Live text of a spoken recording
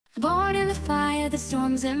Born in the fire, the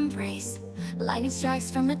storms embrace. Lightning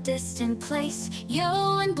strikes from a distant place.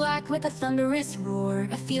 Yellow and black with a thunderous roar.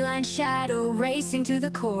 A feline shadow racing to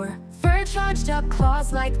the core. Fur charged up,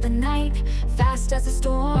 claws like the night. Fast as a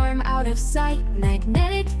storm, out of sight.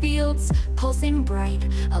 Magnetic fields, pulsing bright.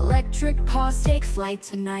 Electric paws take flight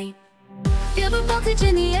tonight. Feel the voltage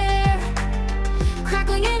in the air.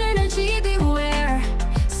 Crackling in energy, beware.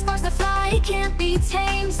 Sparks that fly, can't be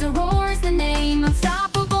tamed. The roar's the name,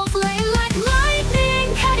 unstoppable flame. Like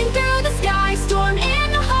lightning, heading through the sky. Storm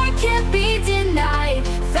in the heart, can't be denied.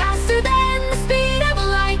 Faster than the speed of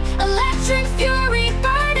light. Electric fury,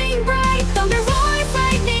 burning bright. Thunder roars,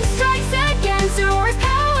 lightning strikes again. Roar's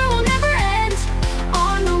power will never end.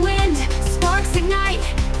 On the wind, sparks ignite.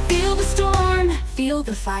 Feel the storm, feel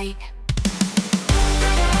the fight.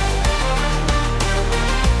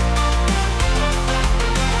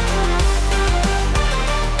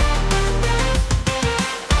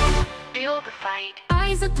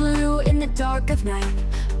 Eyes of blue in the dark of night.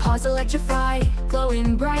 Paws electrify,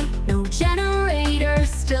 glowing bright. No generator,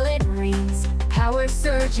 still it rings. Power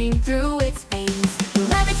surging through its veins.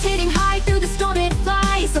 Levitating high through the storm it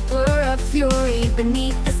flies. A blur of fury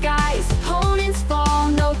beneath the skies. Opponents fall,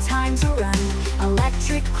 no time to run.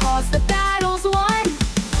 Electric claws, the battle's won.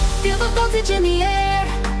 Feel the voltage in the air.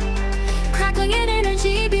 Crackling in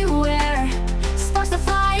energy, beware. Sparks that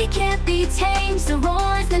fly, can't be tamed. The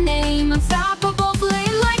roar's the name, unstoppable flame.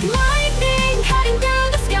 Like lightning, heading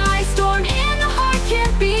through the sky. Storm in the heart,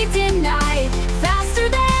 can't be denied. Faster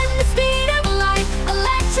than the speed of light.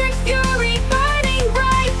 Electric fury, burning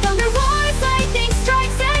bright. Thunder roars, lightning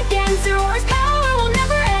strikes again. Roar's power will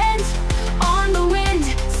never end. On the wind,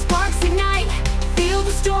 sparks ignite. Feel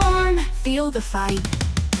the storm, feel the fight.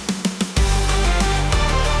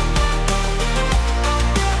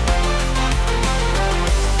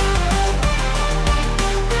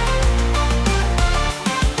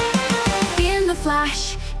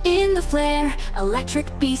 Flash, in the flare, electric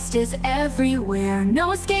beast is everywhere.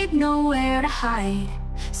 No escape, nowhere to hide.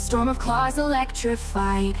 Storm of claws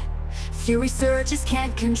electrified. Fury surges,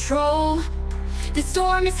 can't control. The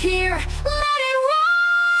storm is here, let it roll.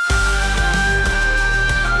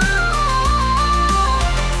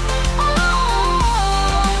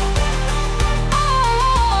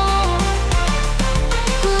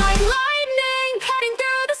 Like lightning, heading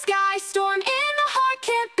through the sky. Storm in the heart,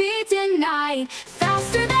 can't be denied.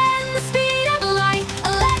 Faster than the speed of light.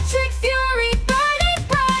 Electric fury, burning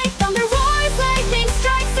bright. Thunder roars, lightning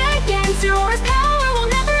strikes again. Roar's power will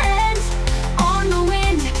never end. On the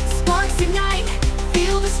wind, sparks ignite.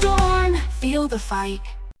 Feel the storm, feel the fight.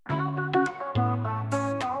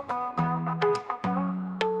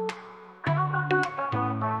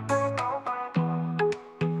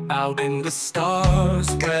 Out in the stars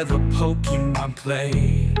where the Pokémon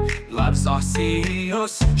play, lives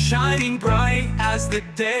Arceus, shining bright as the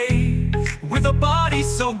day. With a body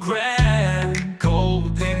so grand,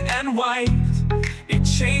 golden and white, it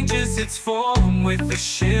changes its form with a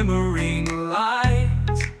shimmering light.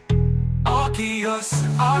 Arceus,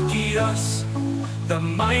 Arceus, the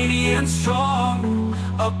mighty and strong,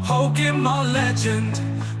 a Pokémon legend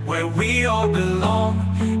where we all belong.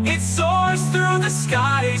 It soars through the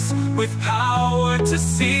skies with power to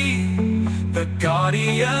see. The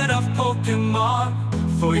guardian of Pokémon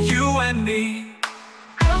for you and me.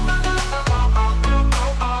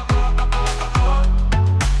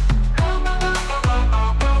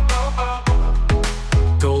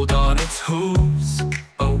 Gold on its hooves,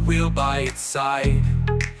 a wheel by its side,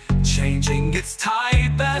 changing its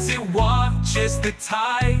type as it watches the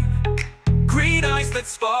tide. Green eyes that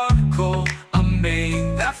sparkle, a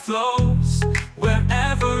mane that flows.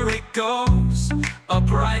 Wherever it goes, a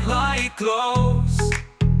bright light glows.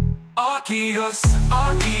 Arceus,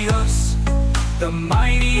 Arceus, the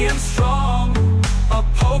mighty and strong, a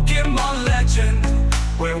Pokémon legend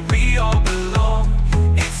where we all belong.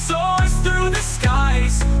 It soars through the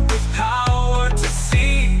skies with power to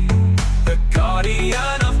see. The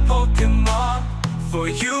guardian of Pokémon for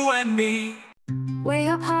you and me. Way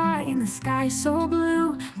up high in the sky so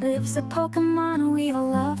blue lives a Pokémon we all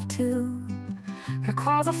love too. Her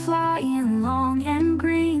claws are flying long and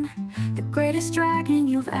green, the greatest dragon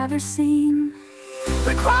you've ever seen.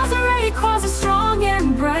 Her claws are red, claws are strong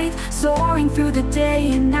and bright, soaring through the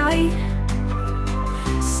day and night.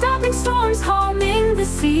 Stopping storms, calming the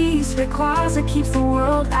seas. Rayquaza keeps the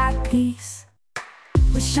world at peace.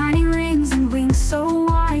 With shining rings and wings so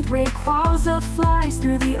wide, Rayquaza flies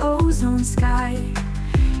through the ozone sky,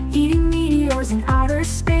 eating meteors in outer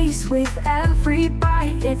space. With every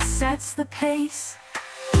bite, it sets the pace.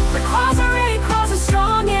 Rayquaza, Rayquaza,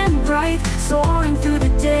 strong and bright, soaring through the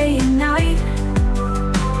day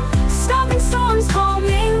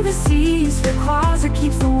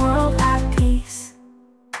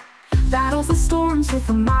with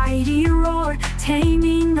a mighty roar,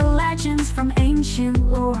 taming the legends from ancient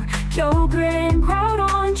lore. Yogurt and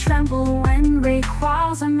Groudon tremble when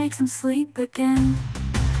Rayquaza makes them sleep again.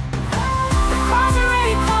 Rayquaza,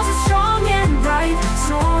 Rayquaza, strong and bright,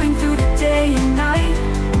 soaring through the day and night.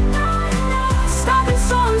 Stopping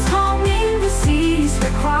storms, calming the seas.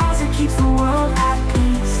 Rayquaza keeps the world at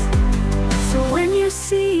peace. So when you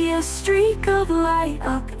see a streak of light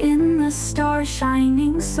up in the stars,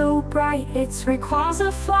 shining so bright, it's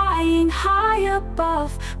Rayquaza flying high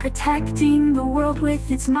above, protecting the world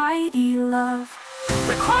with its mighty love.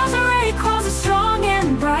 Rayquaza, Rayquaza, strong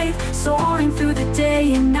and bright, soaring through the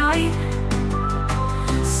day and night.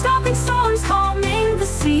 Stopping storms, calming the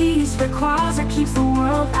seas. Rayquaza keeps the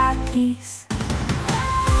world at peace.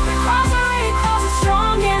 Rayquaza, Rayquaza,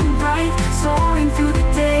 strong and bright, soaring through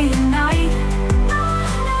the day and night.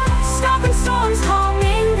 Stopping storms,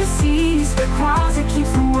 calming the seas. Rayquaza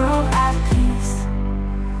keeps the world at peace.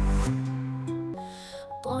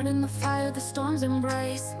 Born in the fire, the storms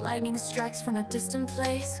embrace. Lightning strikes from a distant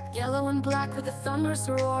place. Yellow and black with a thunderous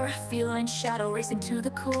roar. Feline shadow racing to the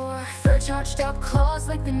core. Fur charged up, claws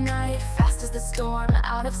like the night. Fast as the storm,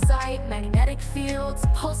 out of sight. Magnetic fields,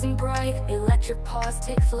 pulsing bright. Electric paws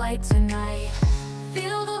take flight tonight.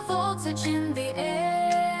 Feel the voltage in the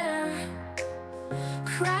air.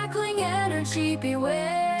 Crackling energy,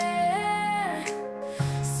 beware.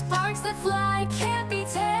 Sparks that fly can't be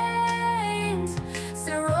tamed.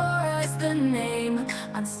 Aurora is the name,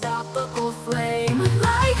 unstoppable flame.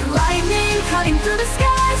 Like lightning cutting through the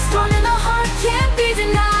sky, storm in the heart can't be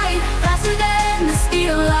denied. Faster than the speed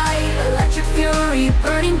of light, electric fury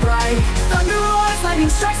burning bright. Thunder roars, lightning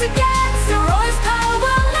strikes again. Aurora's power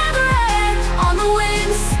will never end. On the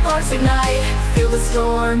wind, sparks ignite. Feel the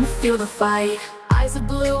storm, feel the fight. Eyes of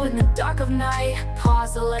blue in the dark of night.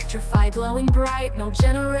 Paws electrified, glowing bright. No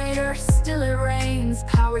generator, still it rains.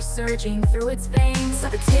 Power surging through its veins.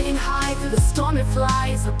 Levitating high through the storm it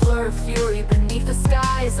flies. A blur of fury beneath the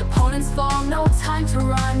skies. Opponents fall, no time to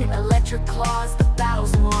run. Electric claws, the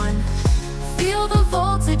battle's won. Feel the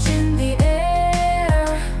voltage in the air.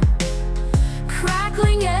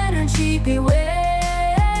 Crackling energy,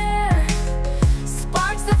 beware.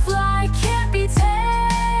 Sparks that fly can't be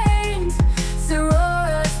tamed.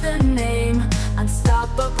 Aurora's the name,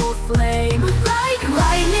 unstoppable flame. Like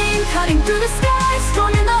lightning cutting through the sky,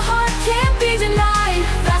 storm in the heart can't be denied.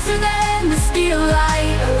 Faster than the speed of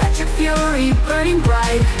light, electric fury burning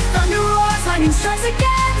bright. Thunder roars, lightning strikes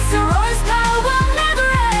again. Aurora's power will never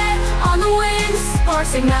end. On the wind,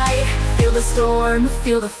 sparks ignite. Feel the storm,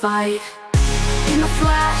 feel the fight. In the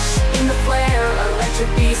flash, in the flare, electric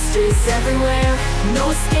beast is everywhere. No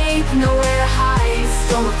escape, nowhere to hide.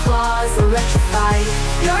 Storm of claws, electrified.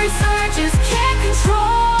 Fury surges, can't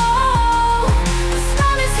control. The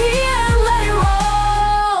storm is here, let it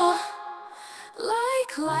roll.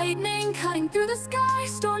 Like lightning cutting through the sky,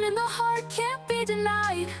 storm in the heart can't be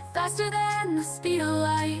denied. Faster than the speed of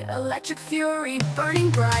light, electric fury burning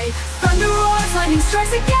bright. Thunder roars, lightning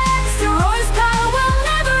strikes again. Aurora's power will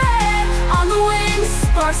never end. On the wind,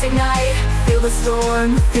 sparks ignite. Feel the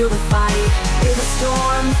storm, feel the fight. Feel the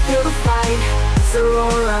storm, feel the fight. It's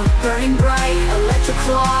Aurora, burning bright. Electric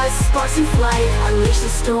claws, sparks in flight. Unleash the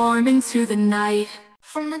storm into the night.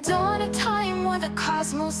 From the dawn of time where the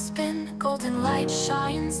cosmos spin, golden light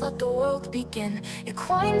shines, let the world begin.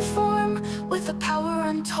 Equine form with a power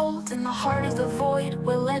untold, in the heart of the void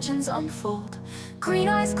where legends unfold. Green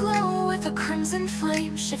eyes glow with a crimson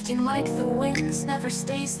flame, shifting like the winds, never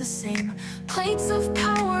stays the same. Plates of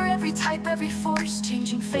power, every type, every force,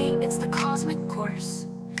 changing fate, it's the cosmic course.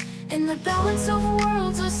 In the balance of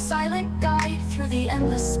worlds, a silent guide through the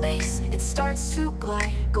endless space, it starts to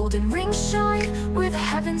glide. Golden rings shine where the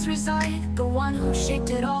heavens reside. The one who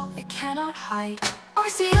shaped it all, it cannot hide.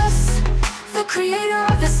 Arceus, the creator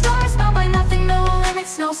of the stars, bound by nothing, no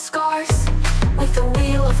limits, no scars. With a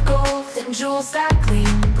wheel of gold and jewels that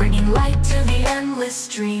gleam, bringing light to the endless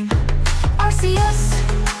dream. Arceus,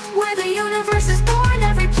 where the universe is born,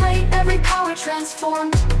 every plate, every power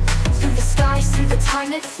transformed. Through the skies, through the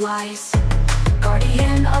time it flies,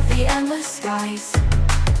 guardian of the endless skies.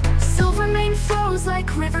 Silver mane flows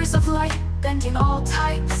like rivers of light, bending all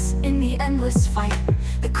types in the endless fight.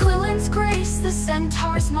 The Quillen's grace, the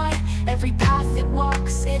centaur's might, every path it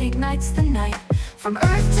walks, it ignites the night. From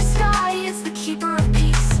earth to sky, it's the keeper of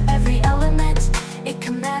peace. Every element, it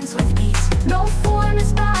commands with ease. No form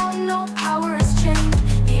is bound, no power is chained.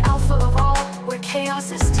 The alpha of all, where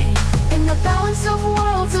chaos is tamed. In the balance of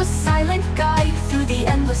worlds, a silent guide. Through the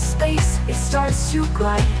endless space, it starts to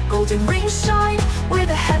glide. Golden rings shine where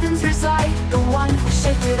the heavens reside. The one who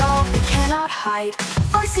shaped it all, it cannot hide.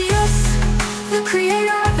 Arceus, the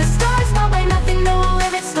creator of the stars, bound by nothing, no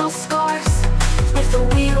limits, no scars. With a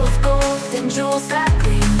wheel of gold and jewels that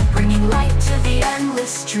gleam, bringing light to the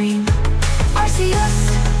endless dream. Arceus,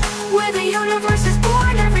 where the universe is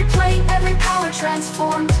born, every plane, every power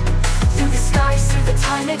transformed. Through the skies, through the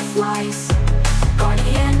time it flies,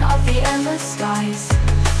 guardian of the endless skies.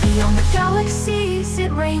 Beyond the galaxies,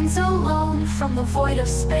 it reigns alone. From the void of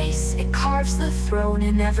space, it carves the throne.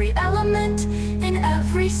 In every element, in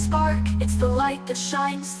every spark, it's the light that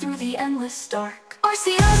shines through the endless dark.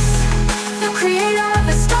 Arceus, the creator of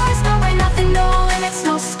the stars, bound by nothing, no limits,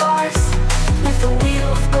 no scars. With the wheel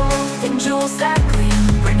of gold and jewels that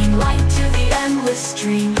gleam, bringing light to the endless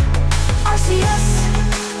dream. Arceus,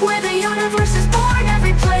 where the universe is born,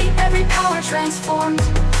 every plate, every power transformed.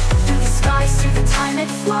 Through the skies, through the time it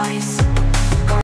flies,